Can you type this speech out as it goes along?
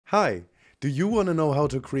Hi, do you want to know how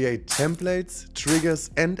to create templates,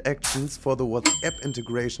 triggers and actions for the WhatsApp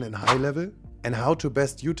integration in HighLevel? And how to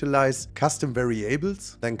best utilize custom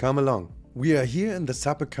variables? Then come along. We are here in the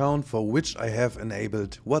sub-account for which I have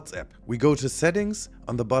enabled WhatsApp. We go to settings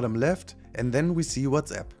on the bottom left and then we see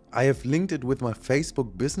WhatsApp. I have linked it with my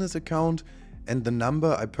Facebook business account and the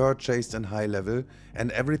number I purchased in HighLevel,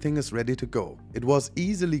 and everything is ready to go. It was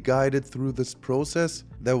easily guided through this process.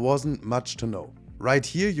 There wasn't much to know. Right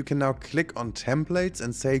here you can now click on templates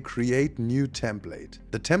and say create new template.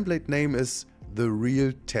 The template name is the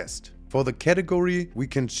real test. For the category we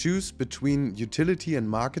can choose between utility and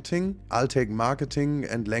marketing. I'll take marketing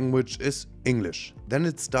and language is English. Then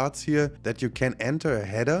it starts here that you can enter a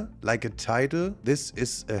header like a title. This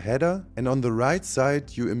is a header, and on the right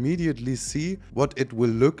side you immediately see what it will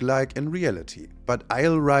look like in reality. But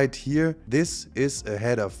I'll write here, this is a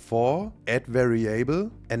header for add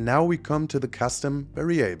variable, and now we come to the custom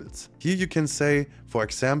variables. Here you can say, for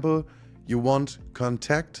example, you want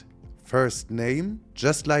contact first name,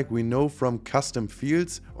 just like we know from custom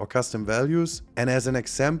fields or custom values. And as an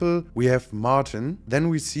example, we have Martin. Then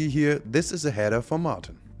we see here, this is a header for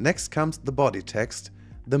Martin. Next comes the body text,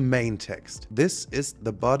 the main text. This is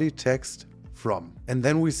the body text from. And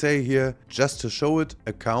then we say here, just to show it,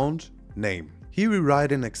 account name. Here we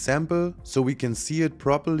write an example so we can see it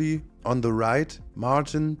properly. On the right,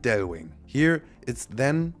 Martin Delwing. Here it's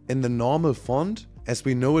then in the normal font as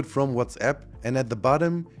we know it from WhatsApp, and at the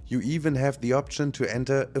bottom you even have the option to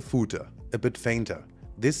enter a footer, a bit fainter.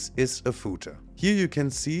 This is a footer. Here you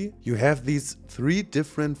can see you have these 3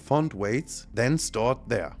 different font weights then stored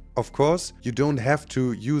there. Of course, you don't have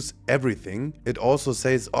to use everything. It also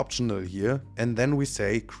says optional here, and then we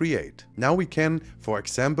say create. Now we can, for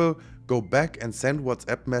example, go back and send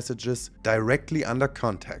WhatsApp messages directly under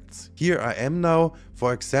contacts. Here I am now,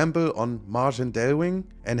 for example, on Martin Delwing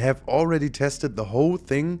and have already tested the whole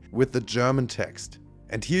thing with the German text.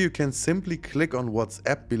 And here you can simply click on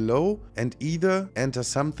WhatsApp below and either enter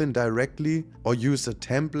something directly or use a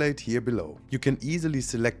template here below. You can easily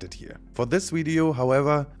select it here. For this video,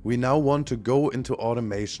 however, we now want to go into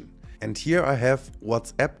automation. And here I have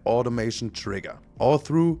WhatsApp automation trigger. All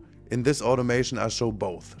through in this automation I show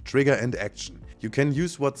both trigger and action. You can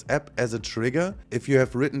use WhatsApp as a trigger if you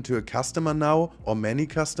have written to a customer now or many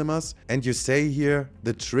customers and you say here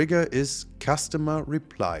the trigger is customer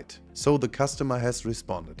replied. So the customer has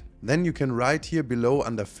responded. Then you can write here below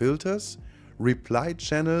under filters, reply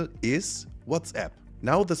channel is WhatsApp.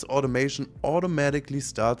 Now this automation automatically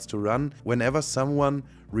starts to run whenever someone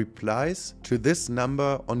replies to this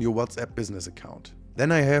number on your WhatsApp business account.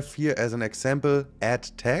 Then I have here as an example add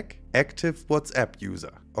tag active WhatsApp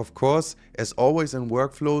user. Of course, as always in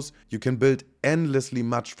workflows, you can build endlessly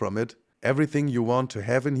much from it. Everything you want to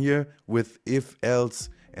have in here with if, else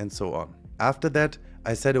and so on. After that,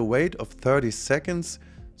 I set a wait of 30 seconds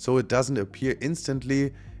so it doesn't appear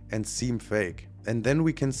instantly and seem fake. And then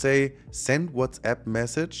we can say send WhatsApp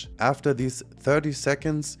message. After these 30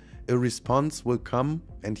 seconds, a response will come,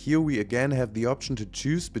 and here we again have the option to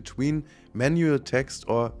choose between manual text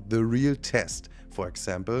or the real test. For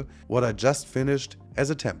example, what I just finished as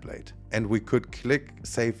a template. And we could click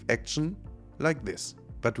save action like this.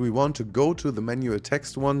 But we want to go to the manual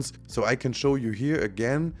text ones, so I can show you here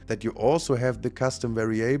again that you also have the custom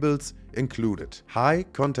variables included. Hi,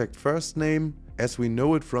 contact first name, as we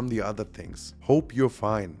know it from the other things. Hope you're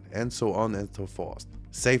fine, and so on and so forth.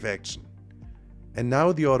 Save action. And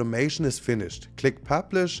now the automation is finished. Click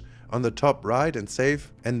publish on the top right and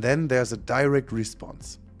save, and then there's a direct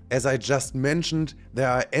response. As I just mentioned, there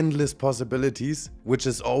are endless possibilities, which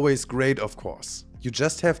is always great, of course. You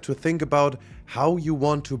just have to think about how you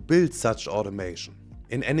want to build such automation.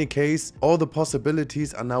 In any case, all the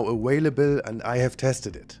possibilities are now available and I have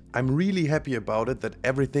tested it. I'm really happy about it that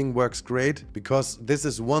everything works great, because this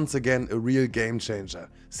is once again a real game changer.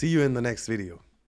 See you in the next video.